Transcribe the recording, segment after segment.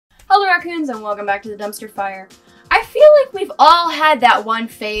Hello raccoons and welcome back to the dumpster fire. I feel like we've all had that one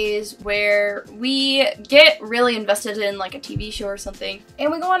phase where we get really invested in like a TV show or something and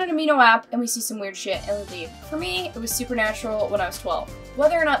we go on an Amino app and we see some weird shit and we leave. For me, it was Supernatural when I was 12.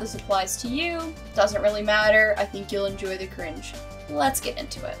 Whether or not this applies to you doesn't really matter. I think you'll enjoy the cringe. Let's get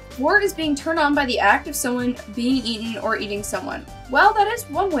into it. Vor is being turned on by the act of someone being eaten or eating someone. Well, that is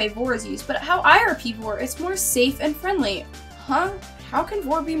one way Vor is used, but how I RP Vor, it's more safe and friendly. Huh? How can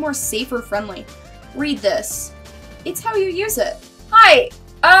Vor be more safe or friendly? Read this. It's how you use it. Hi.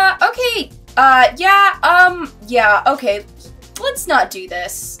 Okay. Yeah, okay. Let's not do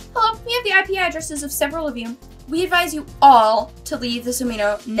this. Hello, we have the IP addresses of several of you. We advise you all to leave this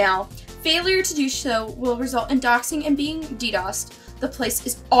Amino now. Failure to do so will result in doxing and being DDoSed. The place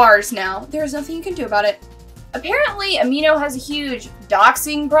is ours now. There is nothing you can do about it. Apparently, Amino has a huge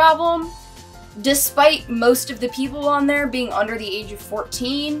doxing problem, despite most of the people on there being under the age of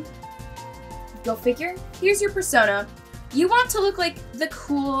 14. Go figure. Here's your persona. You want to look like the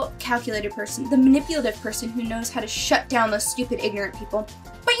cool, calculated person, the manipulative person who knows how to shut down those stupid, ignorant people.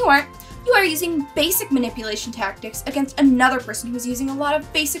 But you aren't. You are using basic manipulation tactics against another person who's using a lot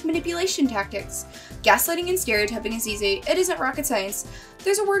of basic manipulation tactics. Gaslighting and stereotyping is easy. It isn't rocket science.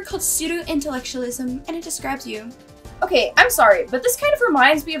 There's a word called pseudo-intellectualism, and it describes you. Okay, I'm sorry, but this kind of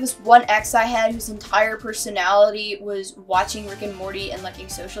reminds me of this one ex I had whose entire personality was watching Rick and Morty and liking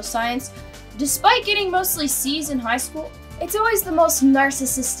social science. Despite getting mostly C's in high school, it's always the most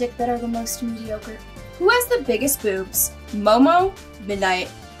narcissistic that are the most mediocre. Who has the biggest boobs? Momo?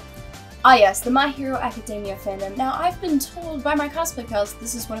 Midnight. Ah yes, the My Hero Academia fandom. Now, I've been told by my cosplay pals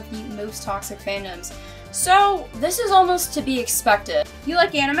this is one of the most toxic fandoms. So, this is almost to be expected. You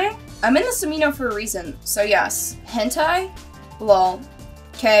like anime? I'm in this Amino for a reason, so yes. Hentai? Lol.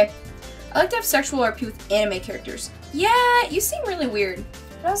 Okay. I like to have sexual RP with anime characters. Yeah, you seem really weird.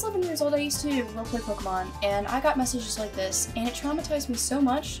 When I was 11 years old, I used to roleplay Pokemon, and I got messages like this, and it traumatized me so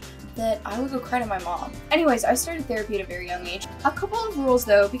much that I would go cry to my mom. Anyways, I started therapy at a very young age. A couple of rules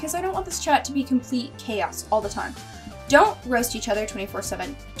though, because I don't want this chat to be complete chaos all the time. Don't roast each other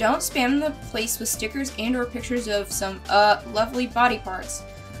 24/7. Don't spam the place with stickers and or pictures of some, lovely body parts.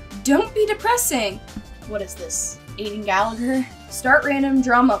 Don't be depressing. What is this? Aiden Gallagher? Start random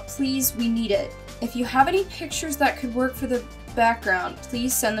drama, please, we need it. If you have any pictures that could work for the background,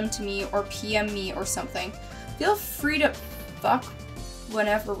 please send them to me or PM me or something. Feel free to fuck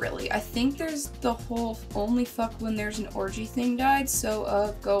whenever, really. I think there's the whole only fuck when there's an orgy thing died,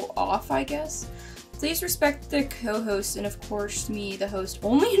 so go off, I guess. Please respect the co-host and of course me, the host.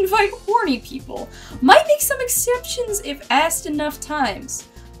 Only invite horny people. Might make some exceptions if asked enough times.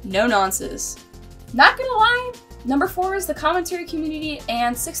 No nonsense. Not gonna lie, number 4 is the commentary community,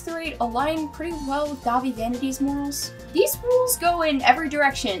 and 6 through 8 align pretty well with Davi Vanity's morals. These rules go in every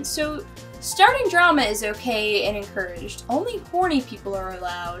direction, so starting drama is okay and encouraged. Only horny people are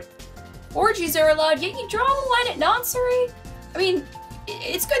allowed. Orgies are allowed, yet you draw the line at noncery? I mean,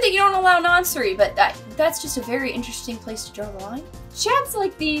 it's good that you don't allow noncery, but that's just a very interesting place to draw the line. Chats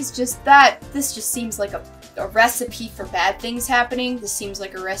like these, this just seems like a recipe for bad things happening. This seems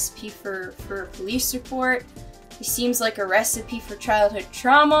like a recipe for a police report. It seems like a recipe for childhood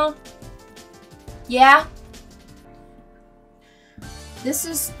trauma. Yeah. This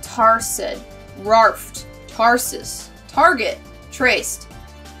is Tarsid, Rarfed, Tarsus, Target, Traced.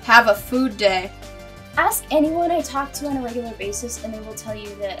 Have a food day. Ask anyone I talk to on a regular basis and they will tell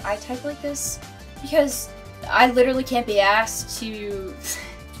you that I type like this because I literally can't be asked to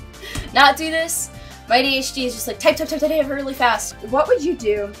not do this. My ADHD is just like type really fast. What would you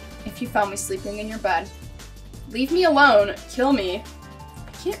do if you found me sleeping in your bed? Leave me alone, kill me.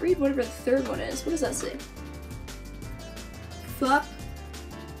 I can't read whatever the third one is. What does that say? Fuck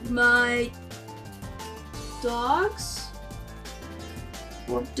my dogs?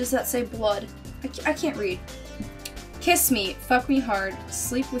 Or does that say blood? I can't read. Kiss me, fuck me hard,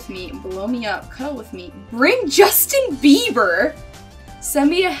 sleep with me, blow me up, cuddle with me, bring Justin Bieber, send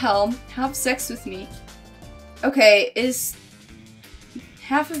me to hell, have sex with me. Okay, is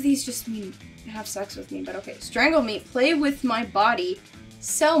half of these just mean have sex with me, but okay. Strangle me, play with my body,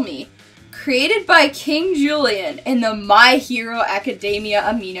 sell me. Created by King Julian in the My Hero Academia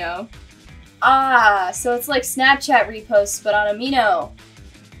Amino. Ah, so it's like Snapchat reposts, but on Amino.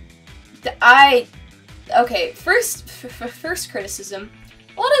 Okay, first criticism.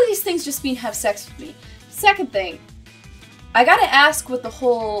 A lot of these things just mean have sex with me. Second thing, I gotta ask what the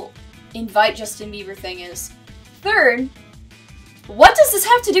whole invite Justin Bieber thing is. Third, what does this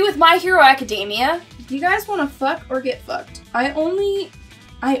have to do with My Hero Academia? Do you guys want to fuck or get fucked? I only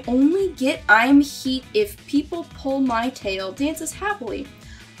I only get I'm heat if people pull my tail, dances happily.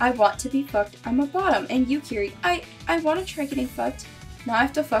 I want to be fucked. I'm a bottom. And you, Kiri, I want to try getting fucked. Now I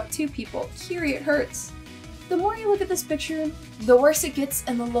have to fuck 2 people. Kiri, it hurts. The more you look at this picture, the worse it gets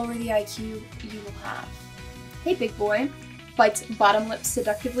and the lower the IQ you will have. Hey, big boy. Bites bottom lip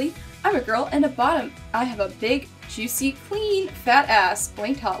seductively. I'm a girl and a bottom. I have a big, juicy, clean, fat ass.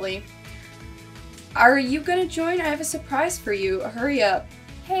 Blinked hotly. Are you gonna join? I have a surprise for you. Hurry up.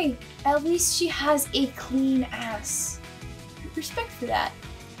 Hey, at least she has a clean ass. Respect for that.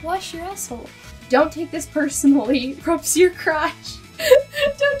 Wash your asshole. Don't take this personally. Rubs your crotch.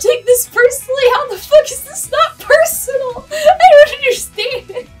 Don't take this personally. How the fuck is this not personal? I don't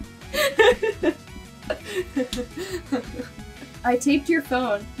understand. I taped your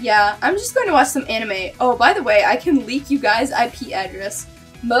phone. Yeah, I'm just going to watch some anime. Oh, by the way, I can leak you guys' IP address.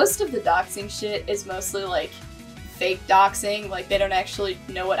 Most of the doxing shit is mostly like fake doxing. Like they don't actually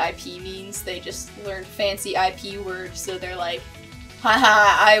know what IP means. They just learn fancy IP words, so they're like,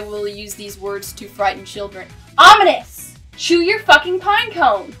 haha, I will use these words to frighten children. Ominous! Chew your fucking pine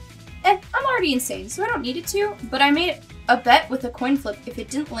cone! And I'm already insane, so I don't need it to, but I made a bet with a coin flip. If it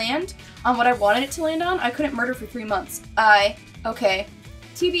didn't land on what I wanted it to land on, I couldn't murder for 3 months. Okay.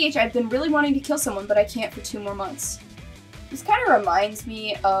 TBH, I've been really wanting to kill someone, but I can't for 2 more months. This kind of reminds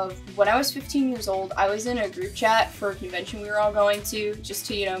me of when I was 15 years old. I was in a group chat for a convention we were all going to, just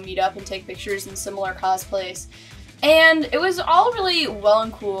to, you know, meet up and take pictures in similar cosplays. And it was all really well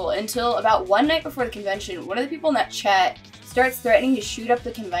and cool until about one night before the convention, one of the people in that chat starts threatening to shoot up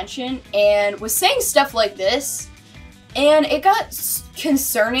the convention and was saying stuff like this. And it got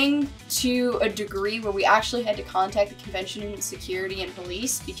concerning to a degree where we actually had to contact the convention security and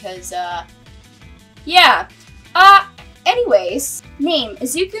police because, yeah. Anyways, name,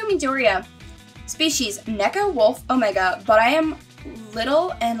 Izuku Midoriya. Species, Neko Wolf Omega, but I am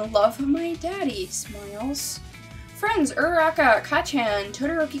little and love my daddy. Smiles. Friends, Uraraka, Kachan,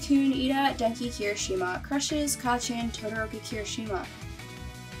 Todoroki-kun, Ida, Denki, Kirishima. Crushes, Kachan, Todoroki, Kirishima.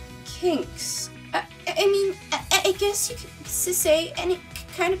 Kinks. I guess you could say any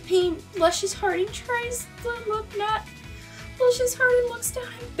kind of pain. Blushes hard and tries to look not. Blushes hard and looks down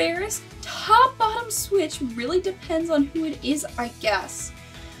embarrassed. Top-bottom switch really depends on who it is, I guess.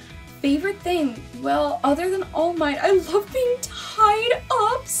 Favorite thing? Well, other than All Might, I love being tied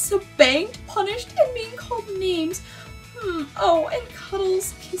up, spanked, punished, and being called names. Oh, and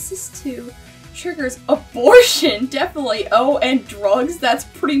cuddles, kisses too. Triggers, abortion, definitely. Oh, and drugs, that's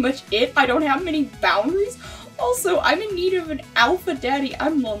pretty much it. I don't have many boundaries. Also, I'm in need of an alpha daddy.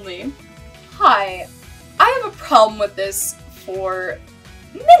 I'm lonely. Hi. I have a problem with this for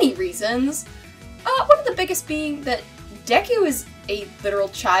many reasons. One of the biggest being that Deku is a literal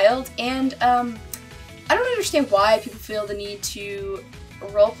child, and I don't understand why people feel the need to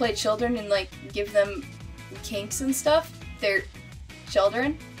roleplay children and like give them kinks and stuff. They're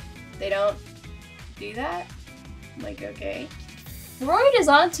children. They don't do that. Like, okay. Freud is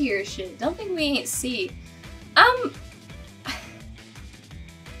onto your shit. Don't think we ain't see.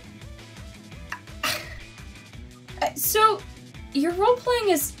 So your role playing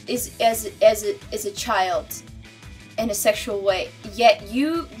is as a child in a sexual way, yet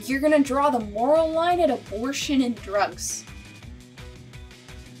you're gonna draw the moral line at abortion and drugs.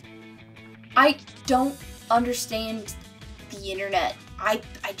 I don't understand the internet. I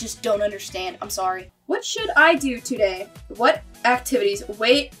just don't understand. I'm sorry. What should I do today? What activities?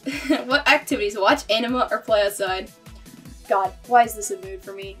 Wait, what activities? Watch anime or play outside? God, why is this a mood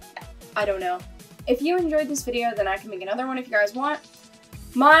for me? I don't know. If you enjoyed this video, then I can make another one if you guys want.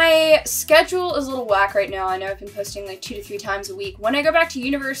 My schedule is a little whack right now. I know I've been posting like 2 to 3 times a week. When I go back to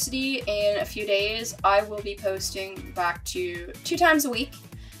university in a few days, I will be posting back to 2 times a week.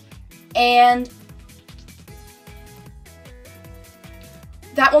 And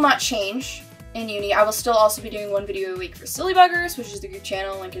that will not change in uni. I will still also be doing 1 video a week for Silly Buggers, which is the group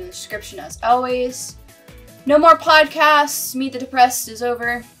channel, link in the description as always. No more podcasts. Meet the Depressed is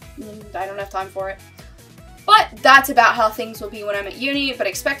over. I don't have time for it. But that's about how things will be when I'm at uni, but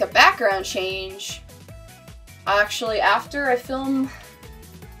expect a background change. Actually, after I film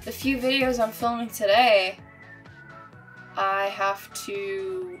the few videos I'm filming today, I have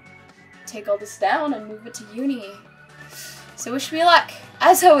to take all this down and move it to uni. So wish me luck.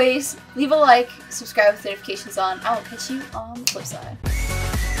 As always, leave a like, subscribe with notifications on. I will catch you on the flip side.